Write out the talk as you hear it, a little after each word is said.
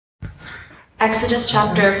Exodus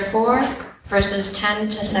chapter 4, verses 10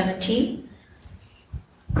 to 17.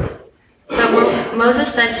 But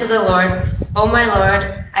Moses said to the Lord, "O my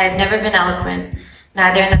Lord, I have never been eloquent,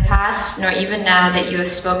 neither in the past nor even now that you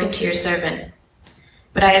have spoken to your servant.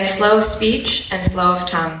 But I am slow of speech and slow of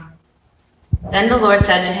tongue." Then the Lord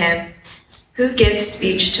said to him, "Who gives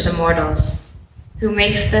speech to the mortals? Who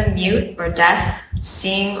makes them mute or deaf,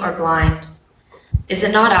 seeing or blind? Is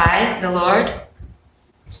it not I, the Lord?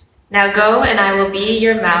 Now go, and I will be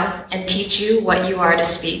your mouth and teach you what you are to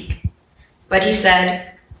speak." But he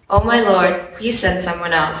said, "O my Lord, please send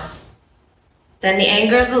someone else." Then the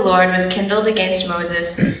anger of the Lord was kindled against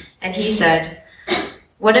Moses, and he said,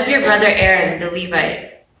 "What of your brother Aaron the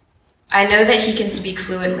Levite? I know that he can speak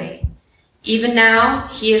fluently. Even now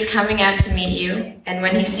he is coming out to meet you, and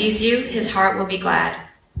when he sees you, his heart will be glad.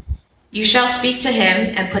 You shall speak to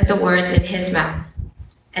him and put the words in his mouth,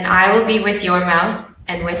 and I will be with your mouth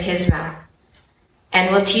and with his mouth,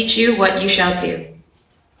 and will teach you what you shall do.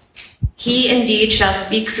 He indeed shall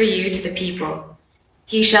speak for you to the people.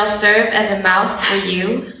 He shall serve as a mouth for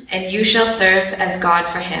you, and you shall serve as God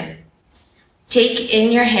for him. Take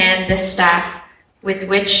in your hand this staff with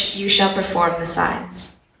which you shall perform the signs."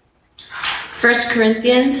 1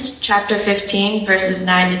 Corinthians chapter 15, verses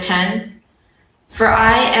 9 to 10. "For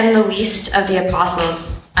I am the least of the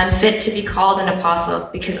apostles, unfit to be called an apostle,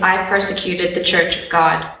 because I persecuted the church of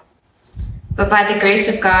God. But by the grace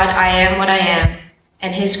of God I am what I am,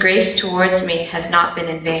 and his grace towards me has not been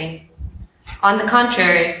in vain. On the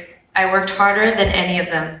contrary, I worked harder than any of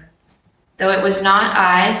them, though it was not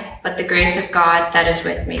I, but the grace of God that is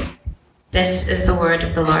with me." This is the word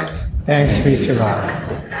of the Lord. Thanks be to God.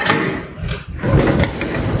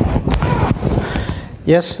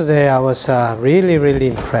 Yesterday, I was really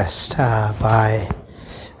impressed by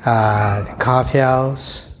the coffee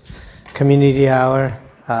house, community hour.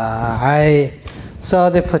 I saw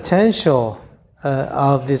the potential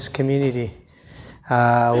of this community.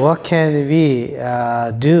 What can we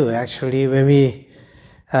do actually when we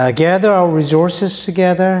gather our resources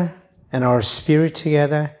together and our spirit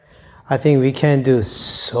together? I think we can do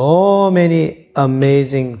so many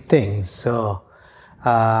amazing things. So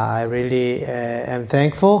I really am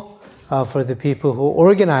thankful for the people who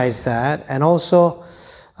organized that. And also,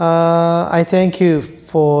 I thank you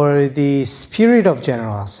for the spirit of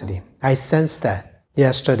generosity. I sensed that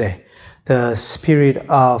yesterday, the spirit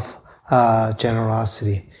of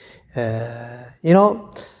generosity.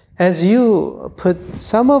 As you put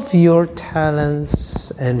some of your talents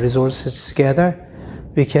and resources together,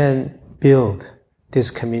 we can build this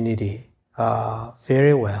community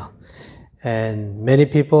very well. And many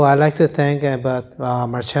people I'd like to thank, but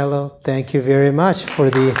Marcello, thank you very much for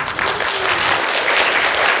the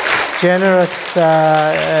generous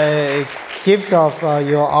gift of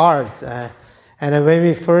your art. And when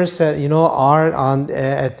we first said, art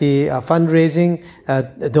at the fundraising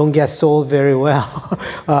don't get sold very well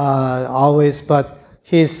always, but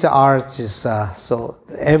his art is sold.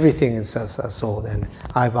 Everything is sold, and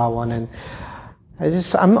I bought one, and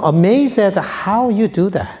I'm amazed at how you do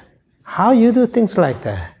that. How you do things like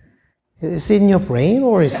that? Is it in your brain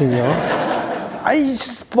or is it in your... It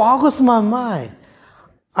just boggles my mind.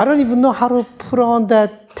 I don't even know how to put on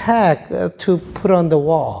that tag to put on the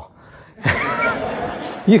wall.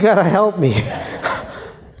 You gotta help me.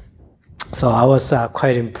 So I was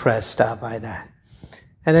quite impressed by that.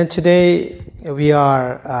 And then today we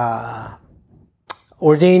are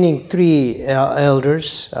ordaining 3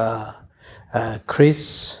 elders,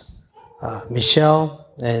 Chris, Michelle,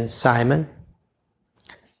 and Simon.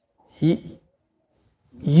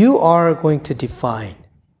 You are going to define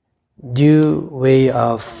new way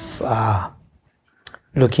of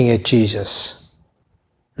looking at Jesus,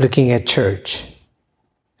 looking at church.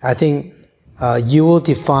 I think you will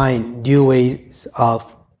define new ways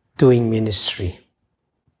of doing ministry,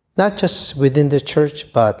 not just within the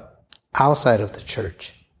church, but outside of the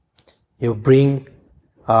church. You bring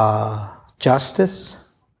justice,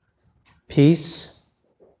 peace,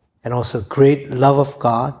 and also great love of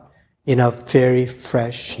God in a very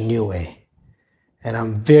fresh, new way. And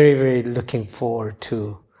I'm very looking forward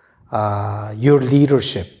to your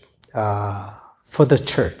leadership for the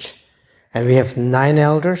church. And we have 9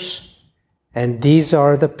 elders, and these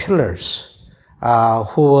are the pillars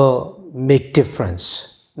who will make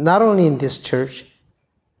difference, not only in this church,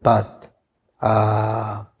 but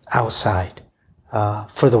outside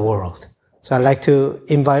for the world. So I'd like to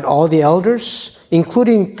invite all the elders,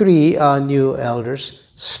 including 3 new elders,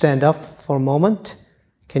 stand up for a moment.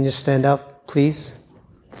 Can you stand up, please?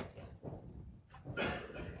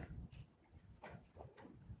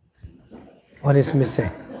 What is missing?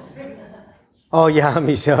 Oh, yeah,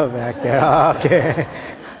 Michelle back there. Okay.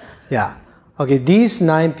 Yeah. Okay, these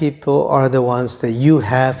 9 people are the ones that you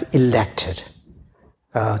have elected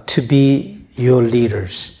to be your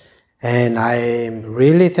leaders. And I'm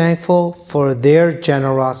really thankful for their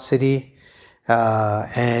generosity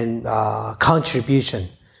and contribution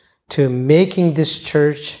to making this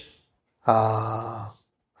church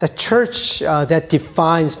the church that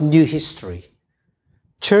defines new history,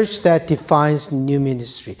 church that defines new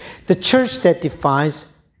ministry, the church that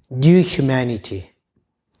defines new humanity.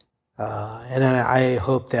 And I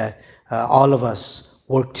hope that all of us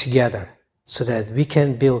work together so that we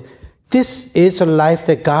can build. This is a life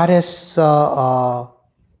that God has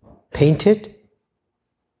painted,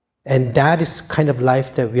 and that is kind of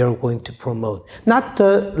life that we are going to promote. Not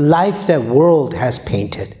the life that world has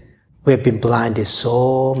painted. We have been blinded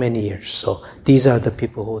so many years. So these are the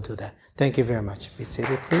people who will do that. Thank you very much. Be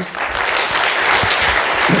seated, please.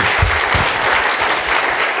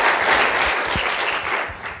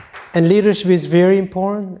 And leadership is very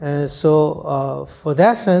important. And so for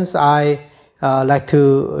that sense, I like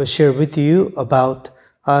to share with you about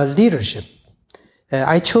leadership.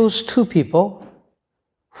 I chose 2 people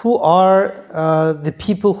who are the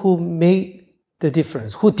people who made the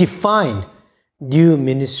difference, who define new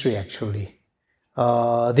ministry actually.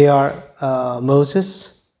 They are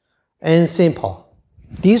Moses and St. Paul.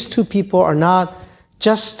 These 2 people are not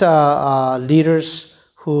just leaders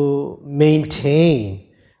who maintain.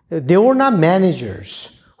 They were not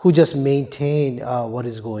managers who just maintain what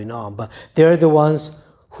is going on, but they're the ones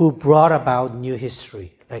who brought about new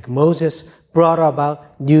history. Like Moses brought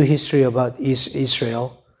about new history about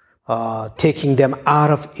Israel, taking them out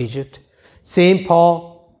of Egypt. St. Paul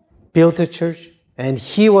built a church, and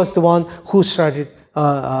he was the one who started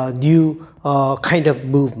a new kind of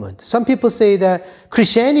movement. Some people say that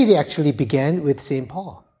Christianity actually began with St.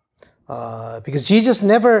 Paul. Because Jesus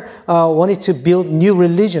never wanted to build new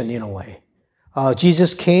religion in a way.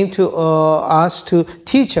 Jesus came to us to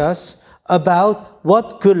teach us about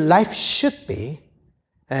what good life should be.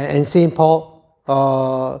 And St.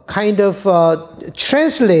 Paul kind of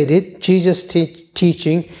translated Jesus'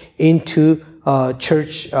 teaching into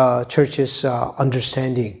church's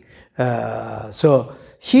understanding. So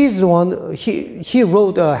he's the one, he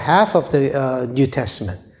wrote half of the New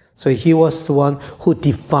Testament. So he was the one who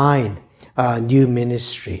defined new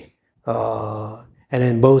ministry. And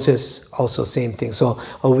then Moses also same thing. So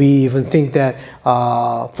we even think that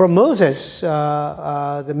from Moses,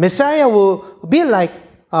 the Messiah will be like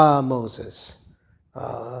Moses.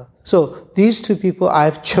 So these 2 people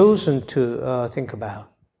I've chosen to think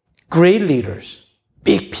about. Great leaders,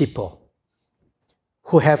 big people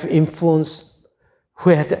who have influence,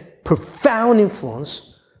 who had profound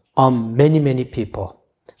influence on many, many people.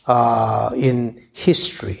 In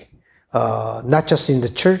history, not just in the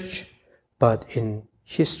church, but in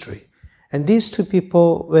history. And these 2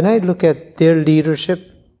 people, when I look at their leadership,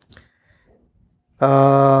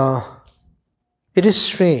 it is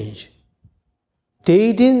strange.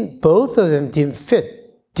 Both of them didn't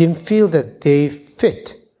feel that they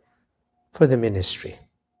fit for the ministry.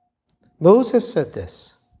 Moses said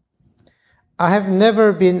this, "I have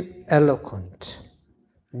never been eloquent,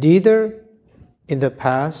 neither in the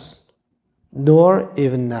past, nor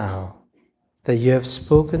even now, that you have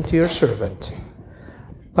spoken to your servant.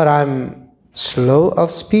 But I'm slow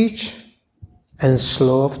of speech and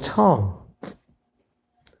slow of tongue."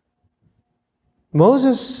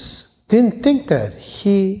 Moses didn't think that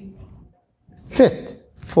he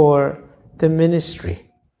fit for the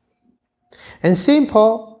ministry. And St.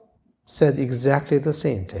 Paul said exactly the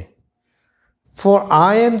same thing. "For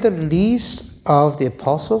I am the least of the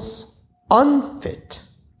apostles, unfit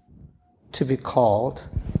to be called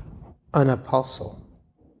an apostle."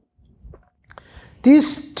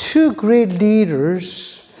 These 2 great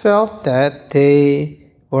leaders felt that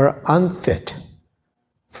they were unfit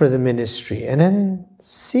for the ministry. And then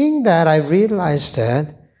seeing that, I realized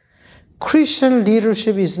that Christian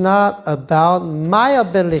leadership is not about my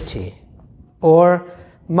ability or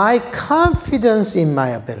my confidence in my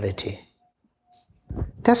ability.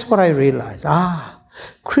 That's what I realized.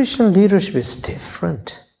 Christian leadership is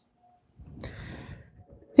different.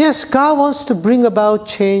 Yes, God wants to bring about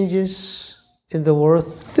changes in the world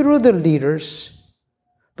through the leaders,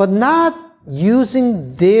 but not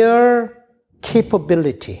using their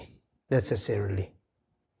capability necessarily.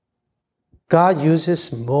 God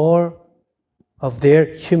uses more of their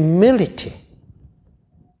humility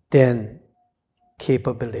than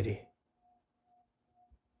capability.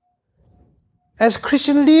 As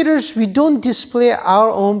Christian leaders, we don't display our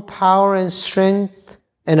own power and strength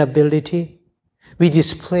and ability. We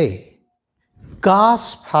display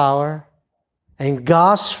God's power and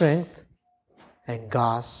God's strength and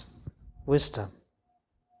God's wisdom.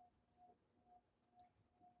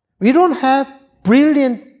 We don't have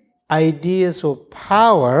brilliant ideas or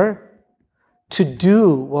power to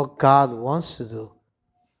do what God wants to do.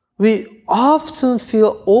 We often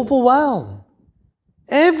feel overwhelmed.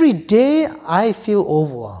 Every day I feel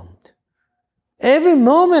overwhelmed. Every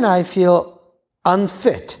moment I feel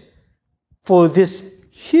unfit for this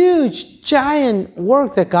huge, giant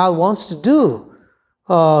work that God wants to do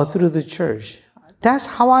through the church. That's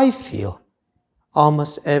how I feel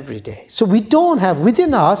almost every day. So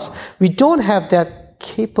within us, we don't have that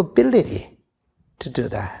capability to do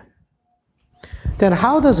that. Then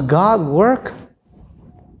how does God work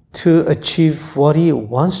to achieve what He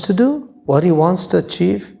wants to do, what He wants to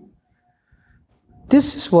achieve?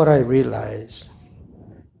 This is what I realized.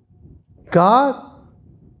 God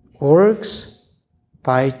works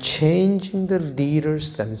by changing the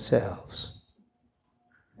leaders themselves.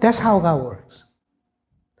 That's how God works.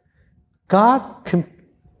 God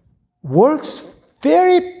works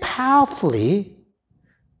very powerfully,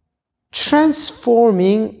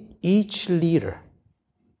 transforming each leader.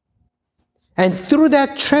 And through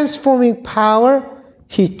that transforming power,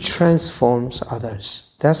 He transforms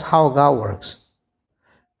others. That's how God works.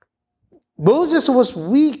 Moses was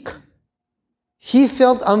weak. He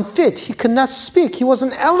felt unfit. He could not speak. He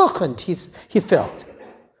wasn't eloquent, he felt.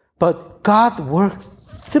 But God worked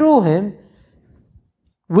through him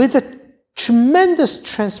with a tremendous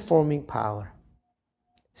transforming power.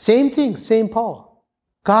 Same thing, St. Paul.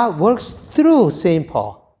 God works through St.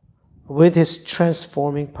 Paul with His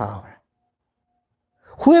transforming power.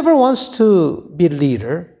 Whoever wants to be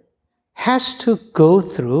leader has to go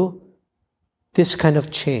through this kind of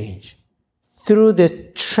change, through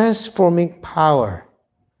the transforming power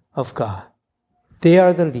of God. They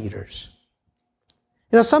are the leaders.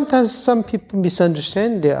 Sometimes some people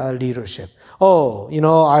misunderstand their leadership.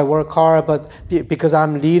 I work hard, but because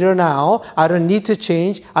I'm leader now, I don't need to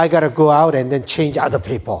change. I got to go out and then change other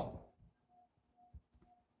people.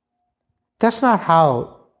 That's not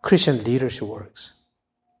how Christian leadership works.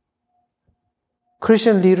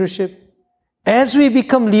 Christian leadership, as we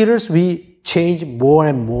become leaders, we change more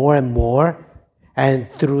and more and more. And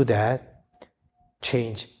through that,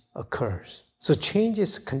 change occurs. So change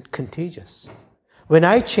is contagious. When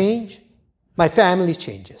I change, my family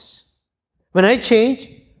changes. When I change,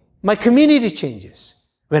 my community changes.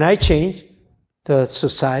 When I change, the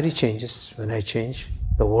society changes. When I change,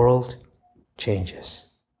 the world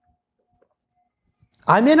changes.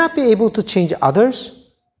 I may not be able to change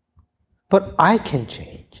others, but I can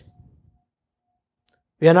change.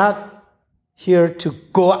 We are not here to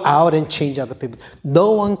go out and change other people.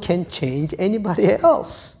 No one can change anybody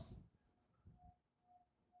else.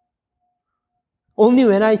 Only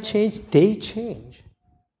when I change, they change.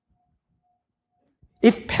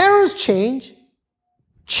 If parents change,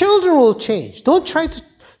 children will change. Don't try to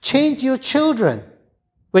change your children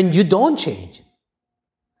when you don't change.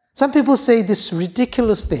 Some people say this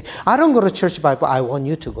ridiculous thing. I don't go to church, but I want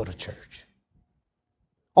you to go to church.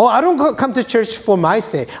 I don't come to church for my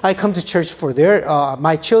sake. I come to church for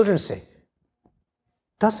my children's sake.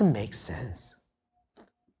 Doesn't make sense.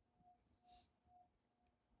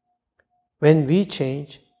 When we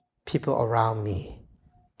change, people around me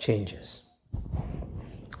changes.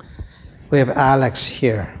 We have Alex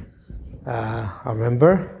here.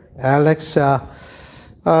 Remember? Alex,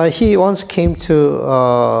 he once came to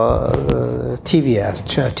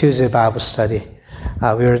TBS, Tuesday Bible Study.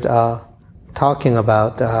 We were talking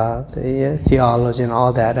about the theology and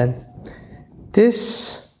all that, and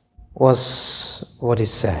this was what he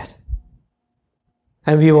said.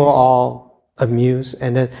 And we were all amused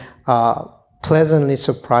and then pleasantly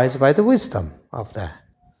surprised by the wisdom of that.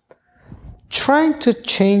 Trying to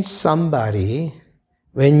change somebody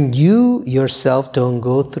when you yourself don't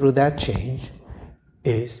go through that change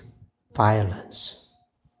is violence.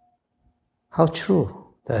 How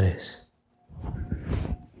true that is.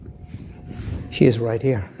 He is right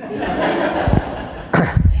here.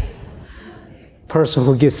 Person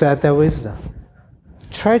who gets at that wisdom.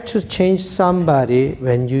 Try to change somebody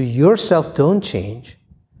when you yourself don't change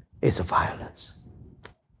is violence.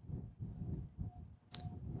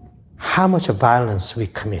 How much violence we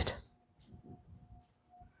commit.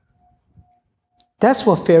 That's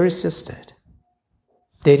what Pharisees did.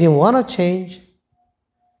 They didn't want to change,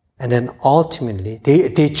 and then ultimately,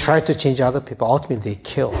 they tried to change other people. Ultimately, they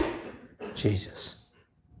killed Jesus.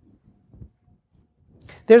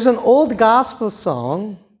 There's an old gospel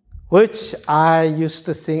song which I used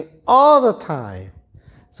to sing all the time.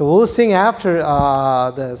 So we'll sing after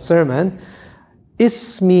the sermon.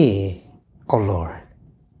 It's me, O Lord.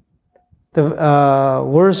 The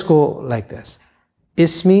words go like this.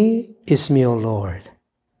 It's me, O Lord,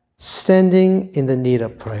 standing in the need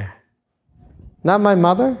of prayer. Not my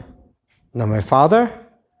mother, not my father,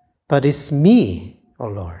 but it's me, O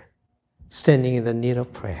Lord, standing in the need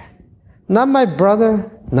of prayer. Not my brother,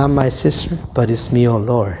 not my sister, but it's me, O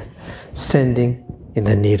Lord, standing in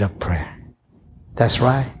the need of prayer. That's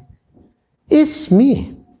right. It's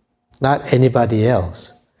me, not anybody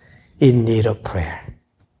else, in need of prayer.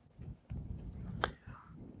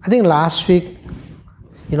 I think last week,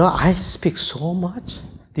 I speak so much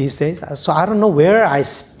these days, so I don't know where I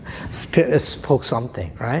spoke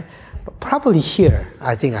something, right? But probably here,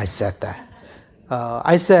 I think I said that.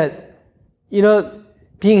 I said,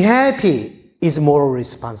 being happy is moral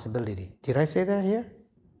responsibility. Did I say that here?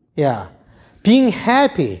 Yeah. Being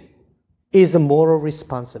happy is the moral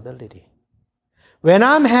responsibility. When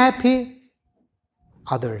I'm happy,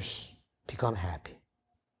 others become happy.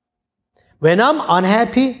 When I'm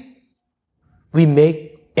unhappy, we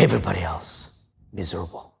make everybody else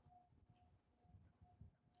miserable.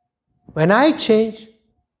 When I change,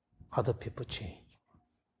 other people change.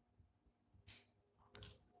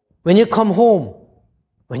 When you come home,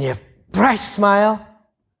 when you have bright smile,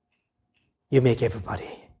 you make everybody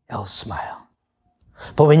else smile.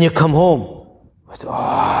 But when you come home with,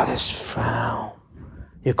 this frown,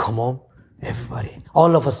 you come home, everybody,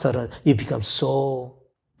 all of a sudden, you become so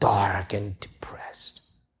dark and depressed.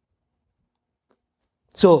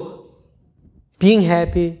 So, being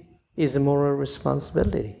happy is a moral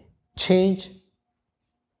responsibility. Change,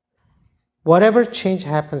 whatever change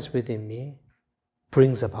happens within me,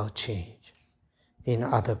 brings about change in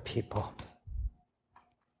other people.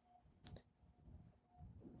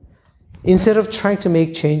 Instead of trying to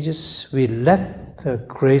make changes, we let the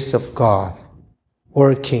grace of God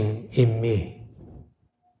working in me,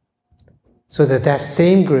 so that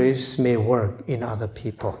same grace may work in other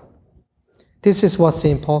people. This is what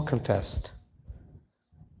St. Paul confessed.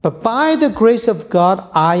 But by the grace of God,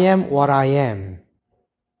 I am what I am.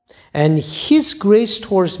 And His grace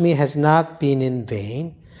towards me has not been in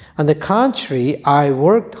vain. On the contrary, I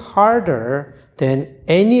worked harder than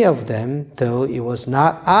any of them, though it was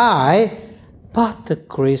not I, but the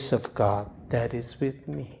grace of God that is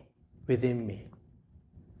within me.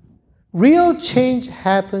 Real change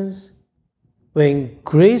happens when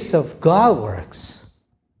grace of God works,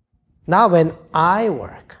 not when I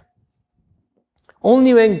work.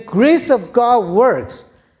 Only when grace of God works,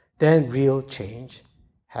 then real change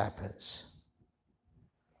happens.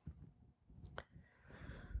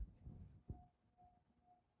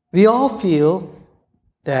 We all feel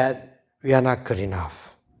that we are not good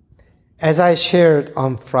enough. As I shared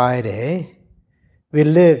on Friday, we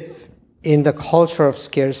live in the culture of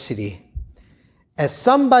scarcity. As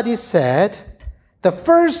somebody said, the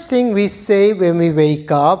first thing we say when we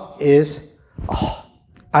wake up is,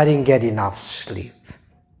 I didn't get enough sleep.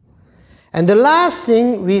 And the last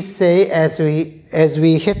thing we say as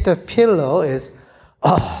we hit the pillow is,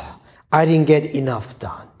 I didn't get enough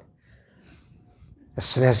done. As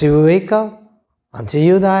soon as you wake up, until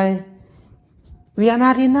you die, we are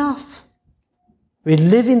not enough. We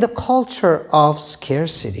live in the culture of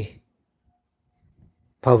scarcity.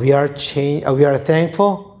 But we are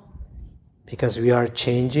thankful because we are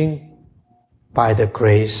changing by the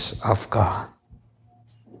grace of God.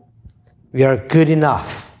 We are good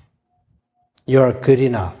enough. You are good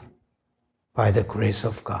enough by the grace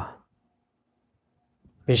of God.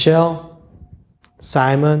 Michelle,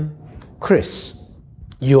 Simon, Chris,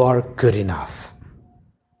 you are good enough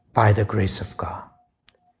by the grace of God.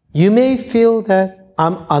 You may feel that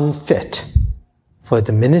I'm unfit for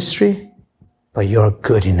the ministry, but you're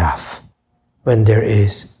good enough when there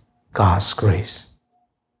is God's grace.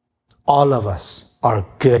 All of us are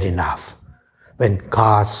good enough when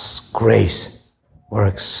God's grace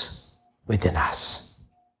works within us.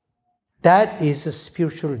 That is a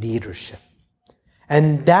spiritual leadership.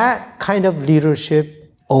 And that kind of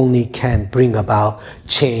leadership only can bring about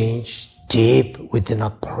change deep within a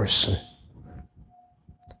person.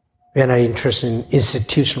 We are not interested in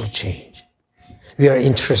institutional change. We are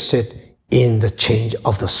interested in the change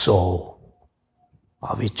of the soul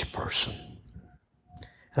of each person.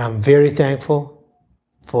 And I'm very thankful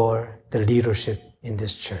for the leadership in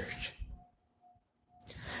this church.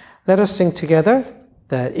 Let us sing together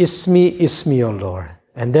that It's me, O Lord.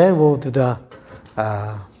 And then we'll do the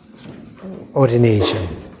ordination.